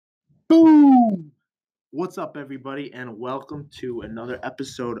Boom! What's up, everybody, and welcome to another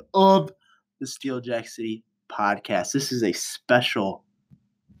episode of the Steel Jack City podcast. This is a special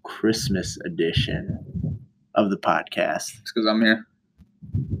Christmas edition of the podcast. It's because I'm here.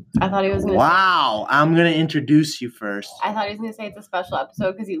 I thought he was going to Wow, I'm going to introduce you first. I thought he was going to say it's a special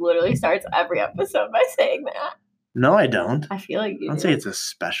episode because he literally starts every episode by saying that. No, I don't. I feel like you I don't do. say it's a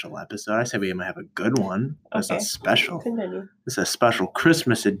special episode. I say we might have a good one. It's Okay. not special. Continue. It's a special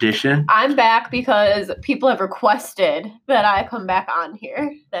Christmas edition. I'm back because people have requested that I come back on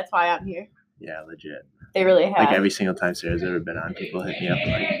here. That's why I'm here. Yeah, legit. They really have. Like every single time Sarah's ever been on, people hit me up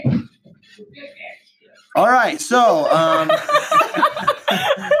like, all right, so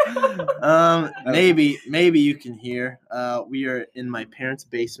maybe you can hear. We are in my parents'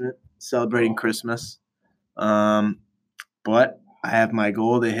 basement celebrating Christmas. But I have my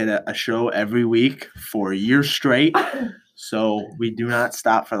goal to hit a show every week for a year straight. So we do not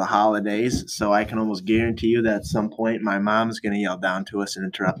stop for the holidays. So I can almost guarantee you that at some point my mom's going to yell down to us and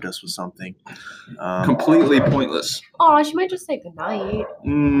interrupt us with something. Completely pointless. Oh, she might just say goodnight.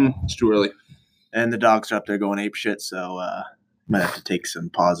 It's too early. And the dogs are up there going apeshit, so might have to take some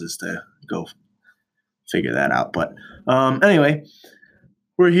pauses to go figure that out. But anyway,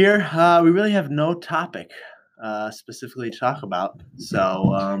 we're here. We really have no topic specifically to talk about.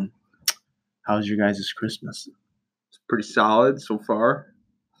 So how was your guys' Christmas? It's pretty solid so far.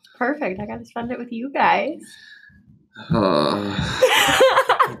 Perfect. I got to spend it with you guys.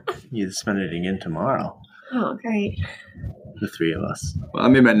 You spend it again tomorrow, Oh, great. the three of us. Well, I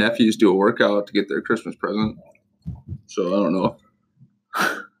made my nephews do a workout to get their Christmas present. So I don't know.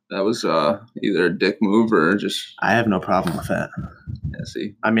 That was either a dick move or just, I have no problem with that. yeah,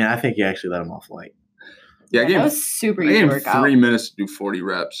 see. I mean, I think you actually let them off light. Yeah, I That gave, was super I easy gave him workout. 3 minutes to do 40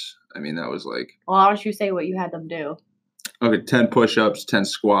 reps. I mean, that was like, Well, why don't you say what you had them do? okay, 10 push-ups, 10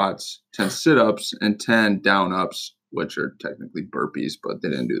 squats, 10 sit-ups, and 10 down-ups, which are technically burpees, but they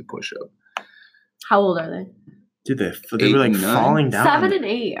didn't do the push-up. How old are they? Dude, they 8 were like and 9? falling down. 7 and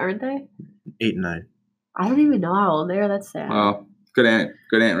 8, aren't they? 8 and 9. I don't even know how old they are. That's sad. Wow, good aunt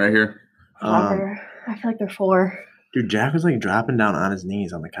right here. I feel like they're 4. Dude, Jack was like dropping down on his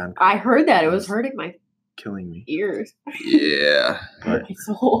knees on the concrete, I heard that. It was hurting my killing me. ears. Yeah. But My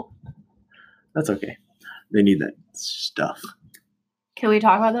soul. that's okay. They need that stuff. Can we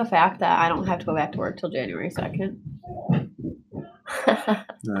talk about the fact that I don't have to go back to work till January 2nd?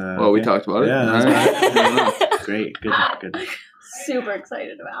 Well, we Okay. talked about it. Yeah, All that's right. Great. Good. Super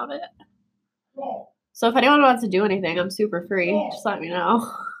excited about it. So if anyone wants to do anything, I'm super free. Just let me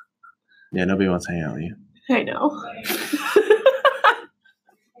know. Yeah, nobody wants to hang out with you. I know.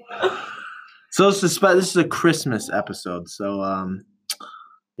 So this is a Christmas episode. So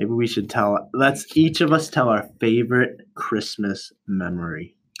maybe we should let's each of us tell our favorite Christmas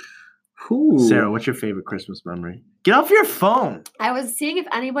memory. Ooh. Sarah, what's your favorite Christmas memory? Get off your phone. I was seeing if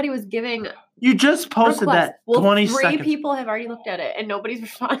anybody was giving You just posted requests. that Well, 20 3 seconds. people have already looked at it and nobody's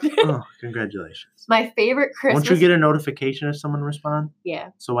responded. Oh, congratulations. My favorite Christmas. Won't you get a notification if someone responds? Yeah.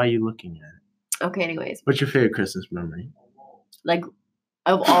 So why are you looking at it? Okay. Anyways, What's your favorite Christmas memory? like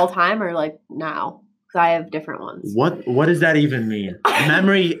of all time or like now? Because I have different ones. What does that even mean?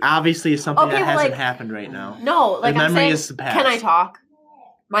 Memory obviously is something Okay, that well, hasn't like- happened right now. No, like I'm memory saying, is the past. can I talk?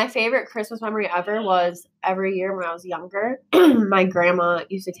 My favorite Christmas memory ever was every year when I was younger, my grandma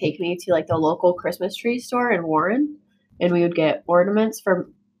used to take me to like the local Christmas tree store in Warren, and we would get ornaments for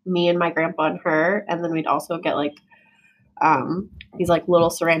me and my grandpa and her, and then we'd also get like these like little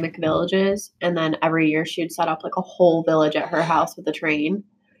ceramic villages, and then every year she would set up like a whole village at her house with a train.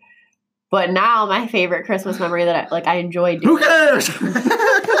 But now my favorite Christmas memory that I enjoy Who doing cares?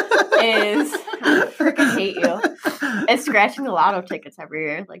 is I freaking hate you. It's scratching the lotto tickets every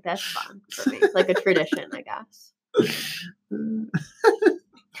year. Like that's fun for me. Like a tradition, I guess. And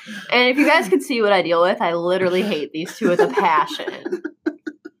if you guys could see what I deal with, I literally hate these two with a passion.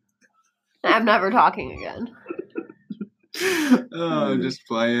 I'm never talking again. Oh, just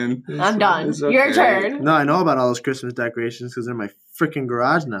playing. I'm done. It's Your okay. turn. No, I know about all those Christmas decorations because they're in my freaking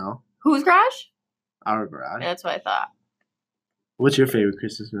garage now. Whose garage? Our garage. That's what I thought. What's your favorite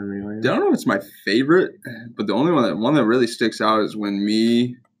Christmas memory, I William? don't know if it's my favorite, but the only one that really sticks out is when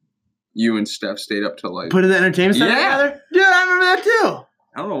you and Steph stayed up till like, Put in the entertainment center Yeah. together? Dude, I remember that too.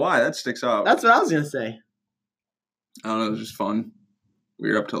 I don't know why that sticks out. That's what I was going to say. I don't know. It was just fun. We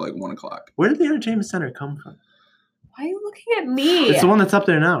were up till like 1 o'clock. Where did the entertainment center come from? Why are you looking at me? It's the one that's up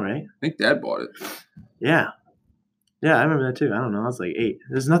there now, right? I think Dad bought it. Yeah. Yeah, I remember that too. I don't know. I was like 8.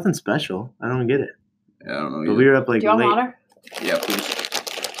 There's nothing special. I don't get it. Yeah, I don't know. But Either. we were up like Do you want late. water? Yeah, please.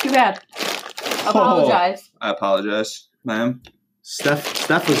 Too bad. Apologize. I apologize, ma'am. Steph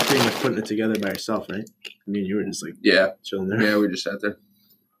was pretty much putting it together by herself, right? I mean, you were just like chilling there. Yeah, we just sat there.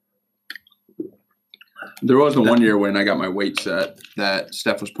 There was the one year when I got my weight set that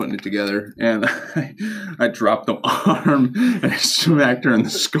Steph was putting it together, and I dropped the arm and I smacked her in the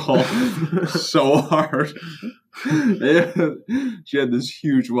skull so hard. She had this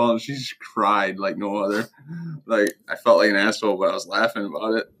huge welt, and she just cried like no other. Like I felt like an asshole, but I was laughing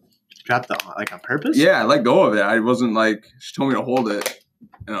about it. Dropped the like on purpose? Yeah, I let go of it. I wasn't like she told me to hold it,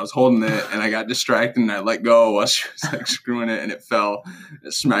 and I was holding it, and I got distracted, and I let go while she was like screwing it, and it fell.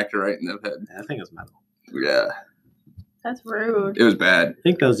 It smacked her right in the head. I think it was metal. Yeah. That's rude. It was bad. I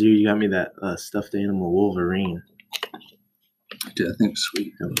think that was you. You got me that stuffed animal Wolverine. Dude, I think it was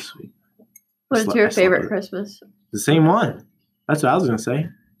sweet. That was sweet. What's your favorite Christmas? The same one. That's what I was going to say.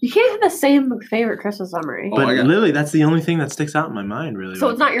 You can't have the same favorite Christmas memory. Oh, But literally, that's the only thing that sticks out in my mind, really. So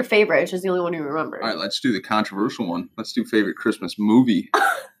it's not your favorite. It's just the only one you remember. All right, let's do the controversial one. Let's do favorite Christmas movie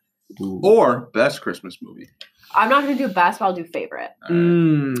Ooh. or best Christmas movie. I'm not going to do best, but I'll do favorite. All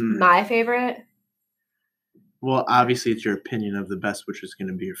right. My favorite? Well, obviously, it's your opinion of the best, which is going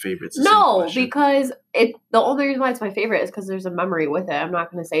to be your favorite. It's the same No, question. because the only reason why it's my favorite is because there's a memory with it. I'm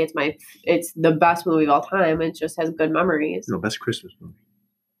not going to say it's the best movie of all time. It just has good memories. No, best Christmas movie.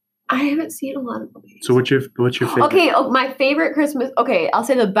 I haven't seen a lot of movies. So what's your favorite? Okay, my favorite Christmas. Okay, I'll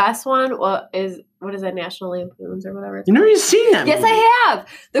say the best one. What is that? National Lampoons or whatever. You never even seen that Yes, movie. I have.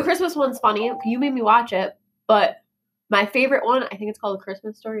 The Christmas one's funny. You made me watch it, but my favorite one, I think it's called A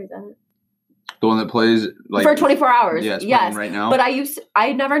Christmas Story. Is that it? The one that plays like For 24 hours. Yeah, it's yes. playing right now. But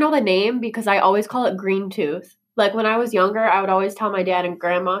I never know the name because I always call it Green Tooth. Like when I was younger, I would always tell my dad and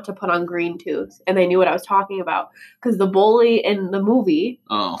grandma to put on Green Tooth, and they knew what I was talking about because the bully in the movie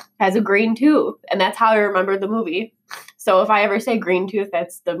has a green tooth, and that's how I remember the movie. So if I ever say Green Tooth,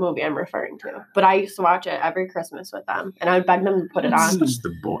 that's the movie I'm referring to. But I used to watch it every Christmas with them, and I would beg them to put it on. That's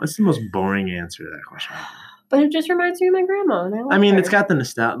the most boring answer to that question. But it just reminds me of my grandma, and I mean, her. it's got the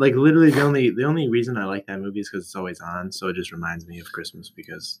nostalgia. Like literally, the only reason I like that movie is because it's always on. So it just reminds me of Christmas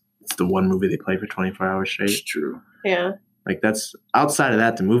because it's the one movie they play for 24 hours straight. It's true. Yeah. Like that's outside of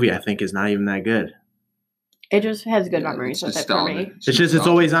that, the movie I think is not even that good. It just has good Yeah, memories it's with it for me. nostalgic. It's just it's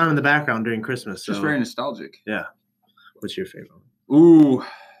always on in the background during Christmas. It's So just very nostalgic. yeah. What's your favorite one? Ooh,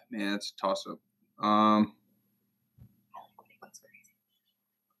 man, it's a toss up.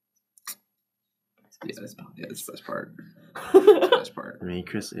 Yeah, that's the best part. That's the best part. I mean,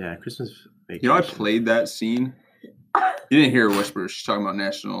 Christmas Vacation. You know, I played that scene. You didn't hear Whisper. She's talking about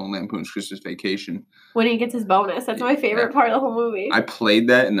National Lampoon's Christmas Vacation. When he gets his bonus. That's my favorite part of the whole movie. I played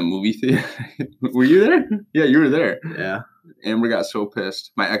that in the movie theater. Were you there? Yeah, you were there. Yeah. Amber got so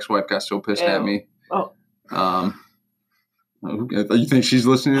pissed. My ex-wife got so pissed at me. Oh. You think she's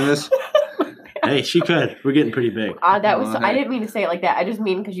listening to this? Hey, she could. We're getting pretty big. I didn't mean to say it like that. I just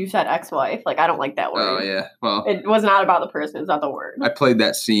mean because you said ex-wife. Like, I don't like that word. Oh, yeah. Well, It was not about the person. It's not the word. I played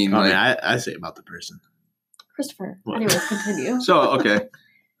that scene. I mean, I say about the person. Christopher. What? Anyways, continue. So, okay.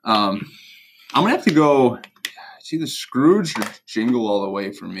 I'm going to have to go. It's either Scrooge or Jingle All the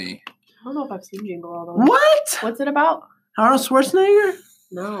Way for me. I don't know if I've seen Jingle All the Way. What? What's it about? Arnold Schwarzenegger?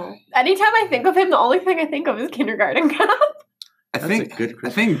 No. Anytime I think of him, the only thing I think of is Kindergarten Cop. I That's think a good I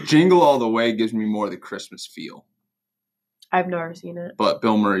think Jingle All the Way gives me more of the Christmas feel. I've never seen it. But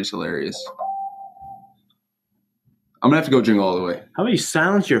Bill Murray's hilarious. I'm going to have to go Jingle All the Way. How about you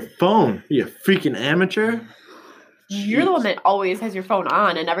silence your phone? You freaking amateur. You're the one that always has your phone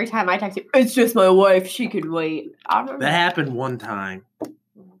on, and every time I text you, it's just my wife. She can wait. I remember. That happened one time.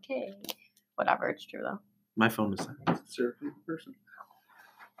 Okay. Whatever. It's true, though. My phone is silenced. Person.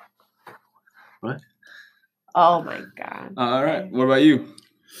 What? Oh, my God. All right. What about you?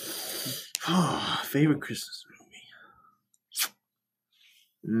 Favorite Christmas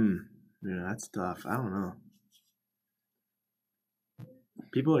movie? Yeah, that's tough. I don't know.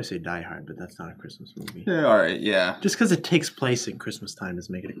 People always say Die Hard, but that's not a Christmas movie. Yeah, all right. Yeah. Just because it takes place in Christmas time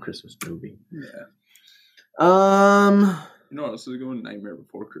doesn't make it a Christmas movie. Yeah. You You know what else is going? Nightmare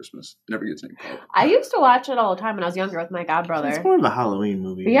Before Christmas. Never gets any called. I used to watch it all the time when I was younger with my godbrother. It's more of a Halloween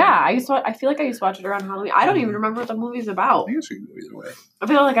movie. Yeah, I feel like I used to watch it around Halloween. I don't even remember what the movie's about. I guess we can go either way. I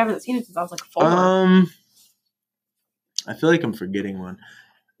feel like I haven't seen it since I was like 4. I feel like I'm forgetting one.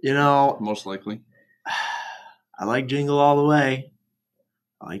 You know, Most likely. I like Jingle All the Way.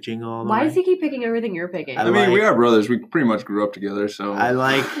 Why does he keep picking everything you're picking? I I mean, like- we are brothers. We pretty much grew up together, so. I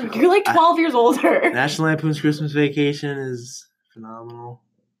like You're like 12 years older. National Lampoon's Christmas Vacation is phenomenal.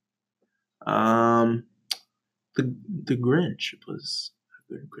 The Grinch was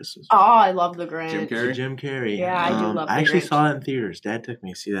a good Christmas. Oh, I love the Grinch. Jim Carrey? Jim Carrey. Yeah, I do love I The actually Grinch. saw it in theaters. Dad took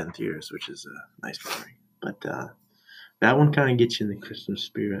me to see that in theaters, which is a nice memory. But That one kind of gets you in the Christmas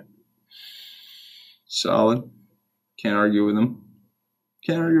spirit. Solid. Can't argue with them.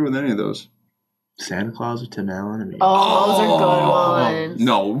 Can't argue with any of those. Santa Claus or Tim Allen? I mean, Oh, those are good ones.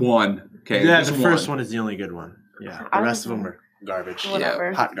 No, one. Okay. yeah, just the first one is the only good one. Yeah, I the rest of was- them are garbage.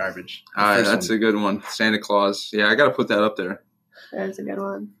 Whatever. Hot garbage. The All right, first that's one. a good one. Santa Claus. Yeah, I got to put that up there. That's a good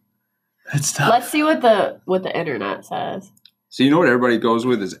one. It's tough. Let's see what the internet says. So you know what everybody goes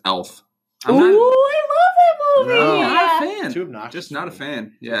with is Elf. I'm Ooh, not, I love that movie. No. not a fan. Too obnoxious. Just not a fan.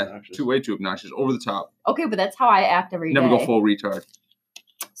 Too Yeah, obnoxious. way too obnoxious. Over the top. Okay, but that's how I act every day. Never go full retard.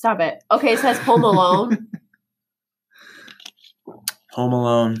 Stop it. Okay, it says Home Alone. Home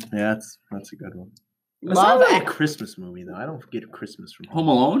Alone. Yeah, that's a good one. It's Love not really a it. Christmas movie though. I don't get Christmas from Home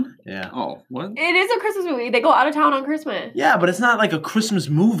Alone? Yeah. Oh, what? It is a Christmas movie. They go out of town on Christmas. Yeah, but it's not like a Christmas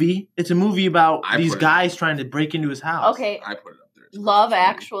movie. It's a movie about I these put it- guys trying to break into his house. Okay, I put it up there. It's a Love Christmas movie.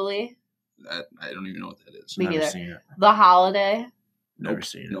 Actually, That, I don't even know what that is. Me Never neither. seen it. The Holiday, Never Nope,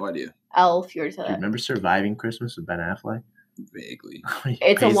 seen it. No idea. Elf. You already said Do you that. remember Surviving Christmas with Ben Affleck? Vaguely. He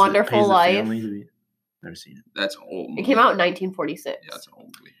It's a pays Wonderful pays the Life. family to be- Never seen it. That's an old movie. It came out in 1946. Yeah, that's an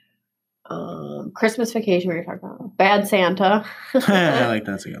old movie. Christmas Vacation. We were talking about Bad Santa. I like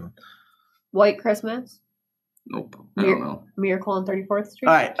that's a good one. White Christmas. Nope. I don't know. Miracle on 34th Street.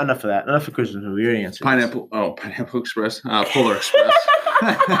 All right, enough of that. Enough of Christmas movie. We already answered. Pineapple. Oh, Pineapple Express. Polar Express.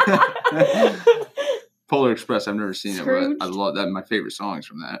 Polar Express. I've never seen it, Scrooge. but I love that. My favorite songs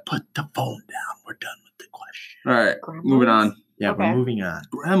from that. Put the phone down. We're done with the question. All right, Gremlins? moving on. Yeah, Okay. we're moving on.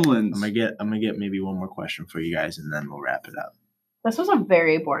 Gremlins. I'm gonna get maybe one more question for you guys, and then we'll wrap it up. This was a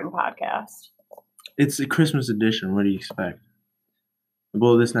very boring podcast. It's a Christmas edition. What do you expect?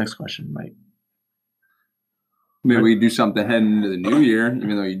 Well, this next question, Mike. Maybe we do something heading into the new year,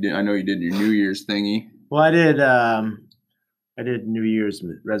 even though you did. I know you did your New Year's thingy. Well, I did New Year's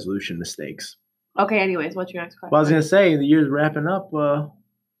resolution mistakes. Okay, anyways, what's your next question? Well, I was gonna say the year's wrapping up.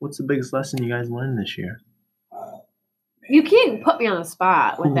 What's the biggest lesson you guys learned this year? You can't put me on the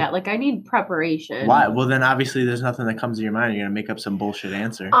spot with that. Like, I need preparation. Why? Well, then obviously there's nothing that comes to your mind. You're gonna make up some bullshit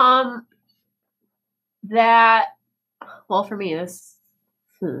answer. That, well, for me, this.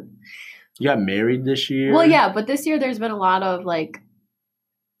 You got married this year. Well, yeah, but this year there's been a lot of, like,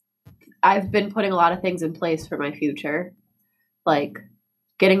 I've been putting a lot of things in place for my future. Like,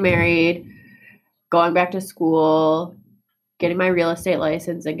 getting married, going back to school, getting my real estate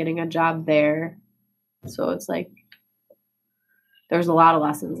license and getting a job there. So it's like, there's a lot of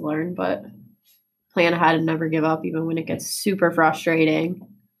lessons learned, but plan ahead and never give up, even when it gets super frustrating.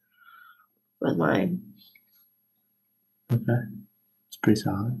 With mine. Okay, it's pretty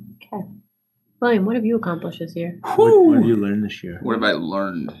solid. Okay. William, what have you accomplished this year? What have you learned this year? What have I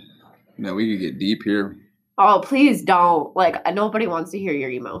learned? Man, we could get deep here. Oh, please don't. Like, nobody wants to hear your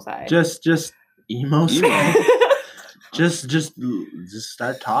emo side. Just emo. Emo. just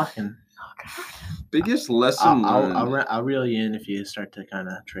start talking. Biggest lesson learned. I'll reel you in if you start to kind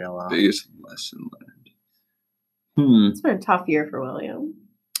of trail off. Biggest lesson learned. It's been a tough year for William.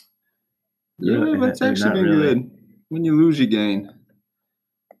 Yeah, but it's actually not been really. good. When you lose, you gain.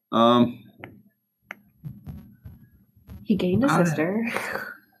 He gained a I- sister.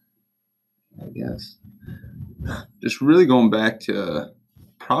 I guess. Just really going back to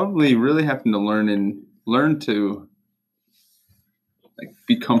probably really having to learn to like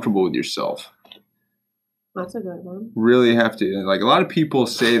be comfortable with yourself. That's a good one. Really have to, like, a lot of people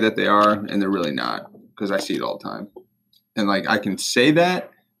say that they are and they're really not, because I see it all the time. And like I can say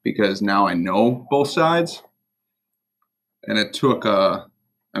that because now I know both sides. And it took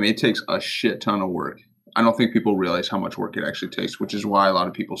it takes a shit ton of work. I don't think people realize how much work it actually takes, which is why a lot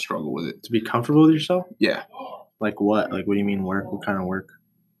of people struggle with it. To be comfortable with yourself? Yeah. Like what? Like what do you mean work? What kind of work?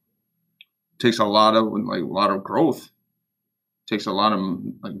 It takes a lot of growth. It takes a lot of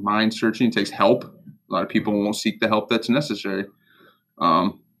like mind searching. It takes help. A lot of people won't seek the help that's necessary.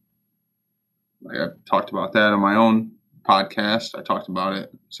 Like I've talked about that on my own podcast. I talked about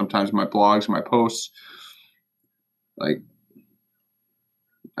it sometimes in my blogs, my posts. Like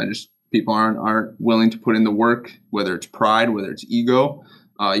people aren't willing to put in the work, whether it's pride, whether it's ego.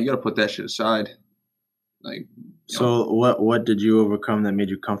 You got to put that shit aside. Like, So what did you overcome that made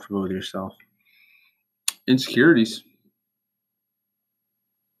you comfortable with yourself? insecurities.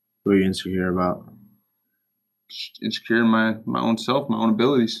 What are you insecure about? Insecure in my own self, my own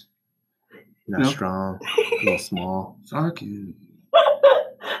abilities. You're not No. strong, a little small. Fucking.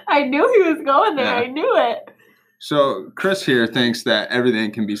 I knew he was going there. Yeah. I knew it. So Chris here thinks that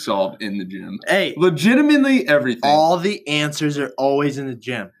everything can be solved in the gym. Hey, Legitimately everything. all the answers are always in the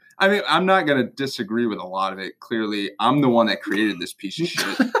gym. I mean, I'm not going to disagree with a lot of it. Clearly, I'm the one that created this piece of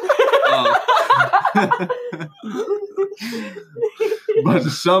shit. But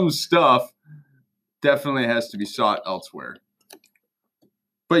some stuff definitely has to be sought elsewhere.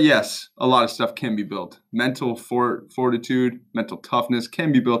 But yes, a lot of stuff can be built. Mental fortitude, mental toughness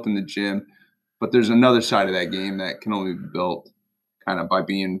can be built in the gym. But there's another side of that game that can only be built kind of by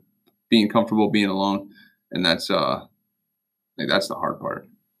being comfortable, being alone. And that's the hard part.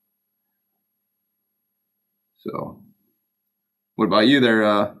 So what about you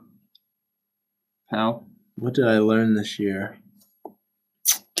there, pal? What did I learn this year?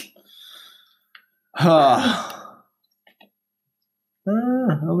 I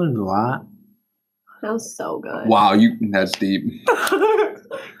learned a lot. That was so good. Wow, that's deep.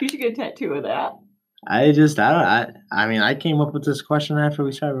 You should get a tattoo of that. I mean, I came up with this question after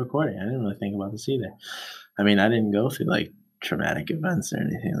we started recording. I didn't really think about this either. I mean, I didn't go through like traumatic events or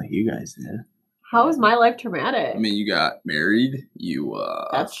anything like you guys did. How was my life traumatic? I mean, you got married.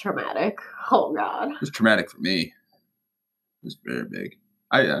 That's traumatic. Oh God. It was traumatic for me. It was very big.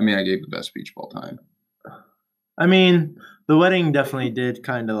 I mean, I gave the best speech of all time. I mean, the wedding definitely did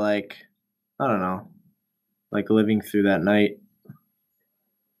kind of like, I don't know, like living through that night.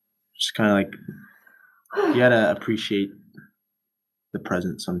 Just kind of like, you gotta appreciate the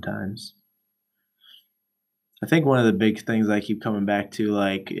present sometimes. I think one of the big things I keep coming back to,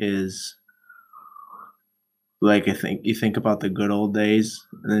 like, is, like, I think you think about the good old days,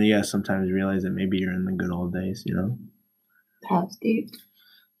 and then you gotta sometimes realize that maybe you're in the good old days, you know? That's deep.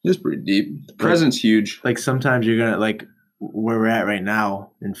 It's pretty deep. The present's huge. Like, sometimes you're gonna, like, where we're at right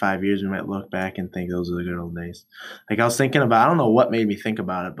now, in 5 years, we might look back and think those are the good old days. Like, I was thinking about, I don't know what made me think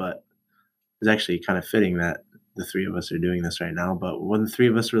about it, but it's actually kind of fitting that the three of us are doing this right now. But when the three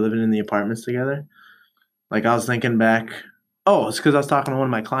of us were living in the apartments together, like, I was thinking back, it's because I was talking to one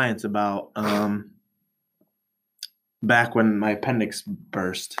of my clients about back when my appendix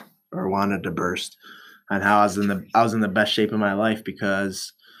burst or wanted to burst, and how I was in the best shape of my life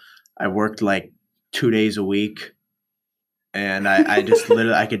because I worked like 2 days a week, and I just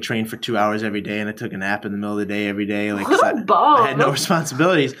literally I could train for 2 hours every day, and I took a nap in the middle of the day every day. Like, I had no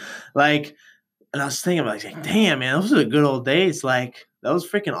responsibilities. Like, and I was thinking about, like, damn, man, those are the good old days. Like, that was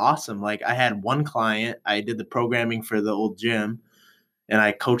freaking awesome. Like, I had one client. I did the programming for the old gym, and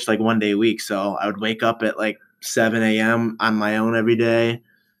I coached like 1 day a week. So I would wake up at like 7 a.m. on my own every day,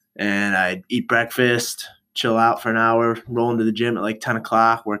 and I'd eat breakfast, chill out for an hour, roll into the gym at like 10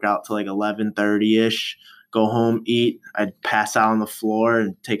 o'clock, work out till like 11:30-ish, go home, eat. I'd pass out on the floor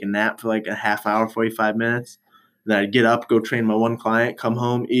and take a nap for like a half hour, 45 minutes. Then I'd get up, go train my one client, come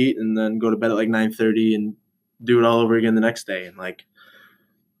home, eat, and then go to bed at like 9:30 and do it all over again the next day. And like,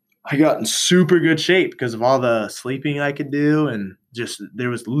 I got in super good shape because of all the sleeping I could do, and just there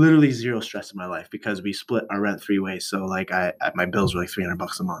was literally zero stress in my life because we split our rent 3 ways. So like my bills were like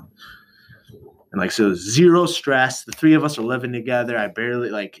 $300 a month. And like, so it was zero stress. The three of us are living together. I barely,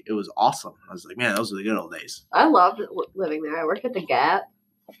 like, it was awesome. I was like, man, those are the good old days. I loved living there. I worked at the Gap.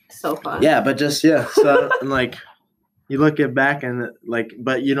 So fun. Yeah, but just, yeah. So, and like, you look it back and like,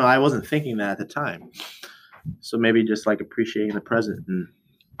 but you know, I wasn't thinking that at the time. So maybe just like appreciating the present, and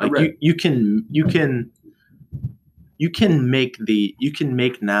like you can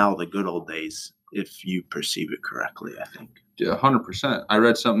make now the good old days if you perceive it correctly, I think. Yeah, 100%. I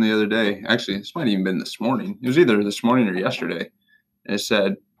read something the other day. Actually, this might have even been this morning. It was either this morning or yesterday. And it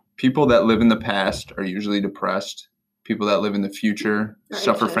said, people that live in the past are usually depressed. People that live in the future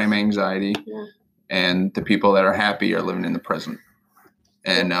suffer from anxiety. Yeah. And the people that are happy are living in the present.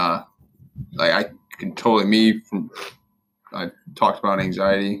 And like, I can totally, I talked about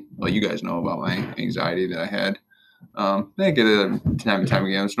anxiety. Well, you guys know about my anxiety that I had. I get it time and time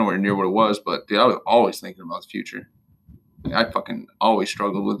again. It's nowhere near what it was, but dude, I was always thinking about the future. I fucking always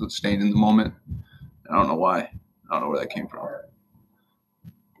struggled with staying in the moment. I don't know why. I don't know where that came from.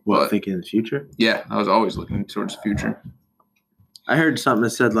 What, thinking in the future? Yeah, I was always looking towards the future. I heard something that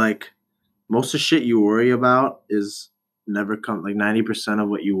said, like, most of the shit you worry about is never come. Like 90% of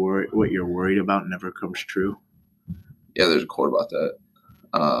what you're worried about never comes true. Yeah, there's a quote about that.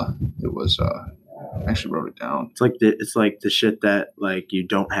 It was I actually wrote it down. It's like the shit that like you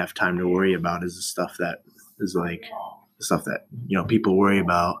don't have time to worry about is the stuff that is like the stuff that, you know, people worry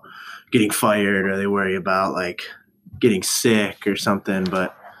about getting fired, or they worry about like getting sick or something.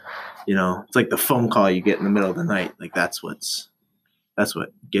 But you know, it's like the phone call you get in the middle of the night. Like that's what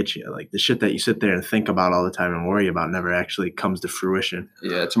gets you. Like the shit that you sit there and think about all the time and worry about never actually comes to fruition.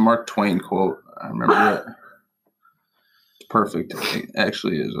 Yeah, it's a Mark Twain quote. I remember it. It's perfect. It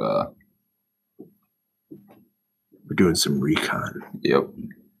actually is. We're doing some recon. Yep.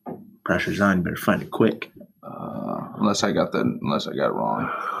 Pressure's on. You better find it quick. Unless I got it wrong.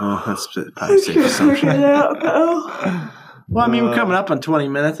 Oh, that's probably safe assumption. Well, I mean, we're coming up on 20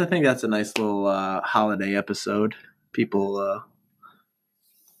 minutes. I think that's a nice little holiday episode. People.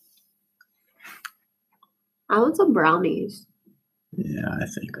 I want some brownies Yeah, I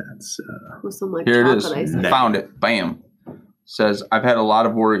think that's. with some like Here it chocolate is. icing. Found it. Bam. Says, I've had a lot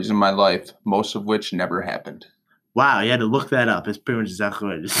of worries in my life, most of which never happened. Wow, you had to look that up. It's pretty much exactly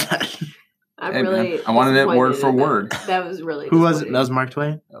what I just said. I'm Hey, really. man, I wanted it word for disappointed in that. word. That was really. Who was it? disappointing. That was Mark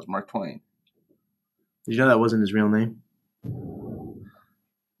Twain? That was Mark Twain. Did you know that wasn't his real name?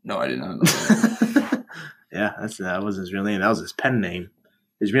 No, I did not know that. Yeah, that wasn't his real name. That was his pen name.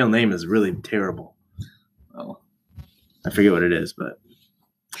 His real name is really terrible. Oh. I forget what it is, but.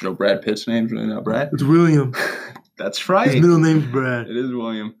 You know Brad Pitt's name's really not Brad? It's William. That's right. His middle name's Brad. It is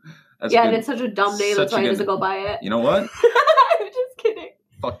William. That's Yeah, good. and it's such a dumb name. That's Such a why he good- doesn't go by it. You know what? I'm just kidding.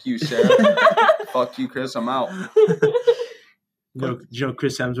 Fuck you, Sarah. Fuck you, Chris. I'm out. You know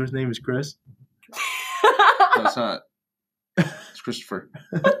Chris Hemsworth's name is Chris? No, it's not. It's Christopher.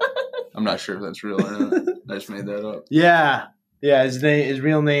 I'm not sure if that's real or not. I just made that up. Yeah. Yeah, his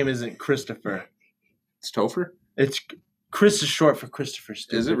real name isn't Christopher. It's Topher? It's Chris is short for Christopher.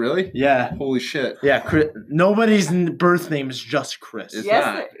 Stupid. Is it really? Yeah. Holy shit. Yeah, nobody's birth name is just Chris. It's Yes,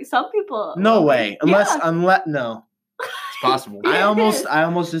 not. some people. No way. Yeah. Unless no. It's possible. I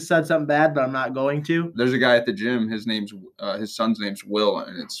almost just said something bad, but I'm not going to. There's a guy at the gym. His son's name's Will,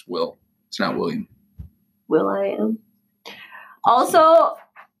 and it's Will. It's not William. Will I am. Also,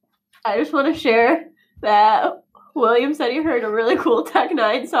 I just want to share that William said he heard a really cool Tech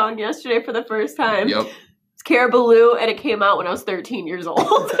Nine song yesterday for the first time. Yep. It's Caribou, and it came out when I was 13 years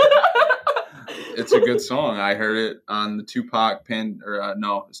old. It's a good song. I heard it on the Tupac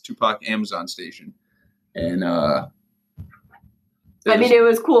it's Tupac Amazon station. And it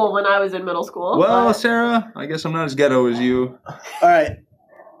was cool when I was in middle school. well, but- Sarah, I guess I'm not as ghetto as you. All right.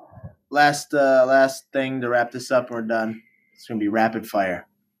 Last thing to wrap this up. We're done. It's gonna be rapid fire.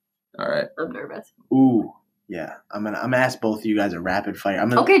 All right. I'm nervous. Ooh, yeah. I'm gonna ask both of you guys a rapid fire.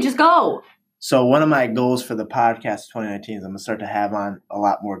 Okay, just go. So one of my goals for the podcast 2019 is I'm gonna start to have on a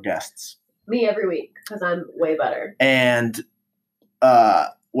lot more guests. Me every week, because I'm way better. And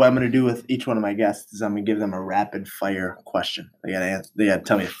what I'm gonna do with each one of my guests is I'm gonna give them a rapid fire question. They gotta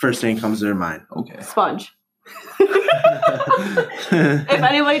tell me the first thing that comes to their mind. Okay. Sponge. If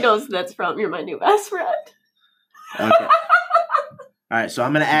anybody knows who that's from, you're my new best friend. Okay. All right, so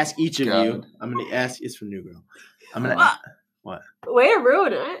I'm gonna ask each of you. God. I'm gonna ask. It's from New Girl. I'm gonna. Way to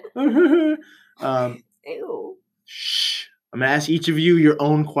ruin it. Ew. Shh. I'm gonna ask each of you your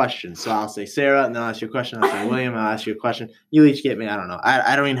own question. So I'll say Sarah, and then I'll ask you a question. I'll say William, I'll ask you a question. You each get me. I don't know.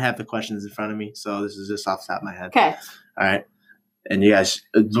 I don't even have the questions in front of me, so this is just off the top of my head. Okay. All right. And you guys,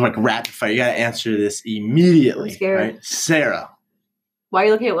 like rapid fire, you gotta answer this immediately. I'm scared. Right? Sarah. Why are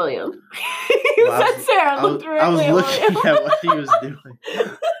you looking at William? You Well, said Sarah. I Look was directly at looking William. at what he was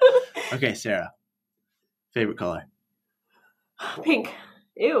doing. Okay, Sarah. Favorite color? Pink.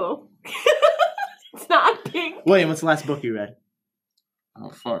 Ew. It's not pink. William, what's the last book you read?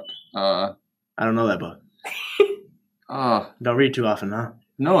 Oh fuck. I don't know that book. Don't read too often, huh?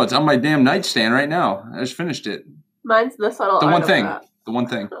 No, it's on my damn nightstand right now. I just finished it. Mine's the subtle The art one of thing. that. The one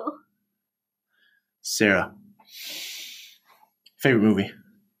thing. Oh. Favorite movie?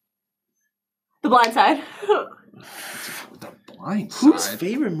 The Blind Side. The Blind Whose Side.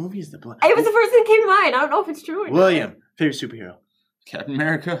 favorite movie is The Blind? It was the first thing that came to mind. I don't know if it's true or not. William, favorite superhero? Captain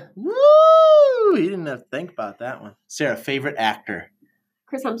America. Woo! You didn't have to think about that one. Sarah, favorite actor?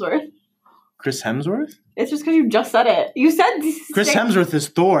 Chris Hemsworth. Chris Hemsworth? It's just because you just said it. You said Chris Hemsworth is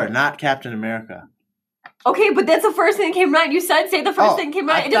Thor, not Captain America. Okay, but that's the first thing that came to mind. You said say the first Oh, thing that came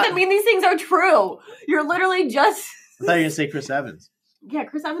to I mind. It doesn't thought- mean these things are true. You're literally just. I thought you were going to say Chris Evans. Yeah,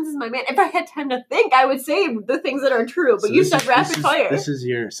 Chris Evans is my man. If I had time to think, I would say the things that are true. But So you this said is- rapid fire. This is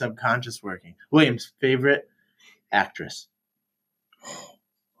your subconscious working. William's favorite actress.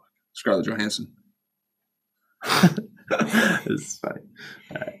 Scarlett Johansson. This is funny.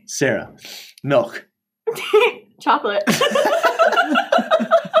 All right. Sarah, milk. Chocolate.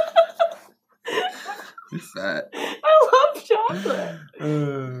 You're fat. I love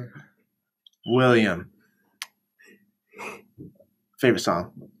chocolate. William, favorite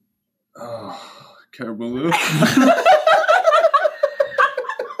song. Oh, Caribou.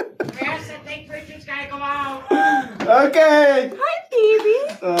 Okay. Hi,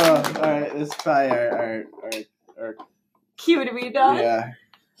 baby. All right. This is probably our Cue to be done. yeah.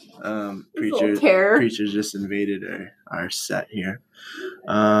 This little terror. Preacher just invaded our set here.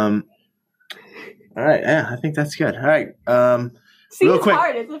 All right. Yeah, I think that's good. All right. See, Real it's quick.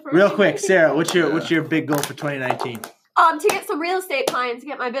 hard. It's the first Real thing quick, I think Sarah, of. what's your big goal for 2019? To get some real estate clients to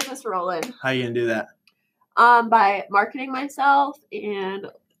get my business rolling. How you gonna do that? By marketing myself and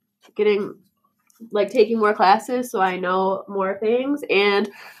taking more classes so I know more things and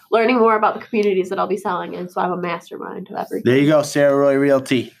learning more about the communities that I'll be selling in. So I'm a mastermind to everything. There you go, Sarah Roy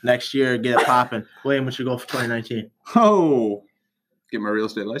Realty. Next year, get it popping. William, what's your goal for 2019? Oh, get my real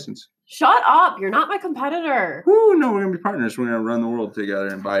estate license. Shut up. You're not my competitor. Woo, no, we're going to be partners. We're going to run the world together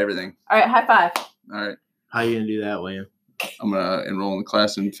and buy everything. All right, high five. All right. How you gonna do that, William? I'm going to enroll in the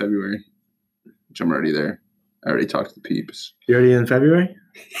class in February, which I'm already there. I already talked to the peeps. You already in February?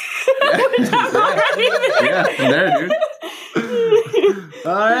 Yeah, I'm there, dude.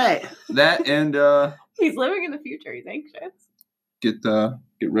 All right. That and He's living in the future. He's anxious.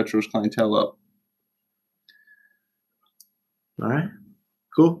 get Retro's clientele up. All right.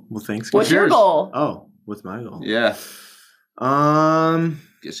 Cool. Well, thanks. What's guys. your goal? Oh, what's my goal? Yeah. Um,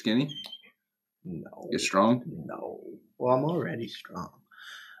 Get skinny. no. Get strong. No. Well, I'm already strong.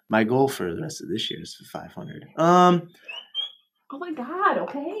 My goal for the rest of this year is for 500. Oh my God.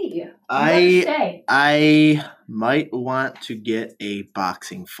 Okay. I might want to get a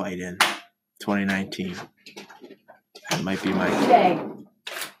boxing fight in 2019. That might be my Stay.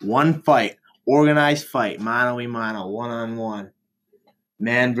 one fight, organized fight, mano a mano, 1-on-1,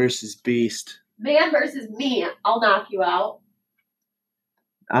 man versus beast. Man versus me. I'll knock you out.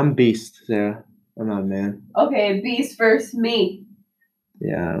 I'm beast, Sarah. I'm not a man. Okay, beast versus me.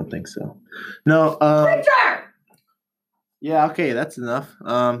 Yeah, I don't think so. No. Preacher! Yeah, okay, that's enough.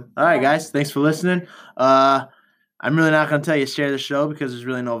 All right, guys, thanks for listening. I'm really not going to tell you to share the show because there's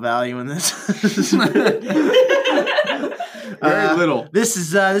really no value in this. Very little. This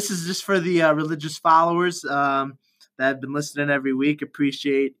is just for the religious followers that have been listening every week.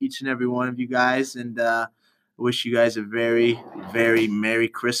 Appreciate each and every one of you guys, and wish you guys a very, very Merry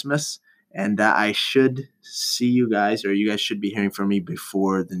Christmas. And I should see you guys, or you guys should be hearing from me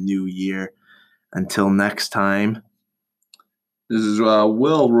before the new year. Until next time. This is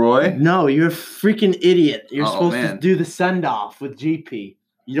Will Roy. No, you're a freaking idiot. You're Oh, supposed man. to do the send-off with GP.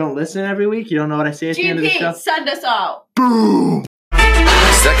 You don't listen every week? You don't know what I say at the end of the show? GP, send us out. Boom!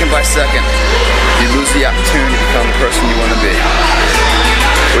 Second by second, you lose the opportunity to become the person you want to be.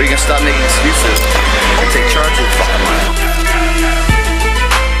 Or you can stop making excuses and take charge of your fucking life.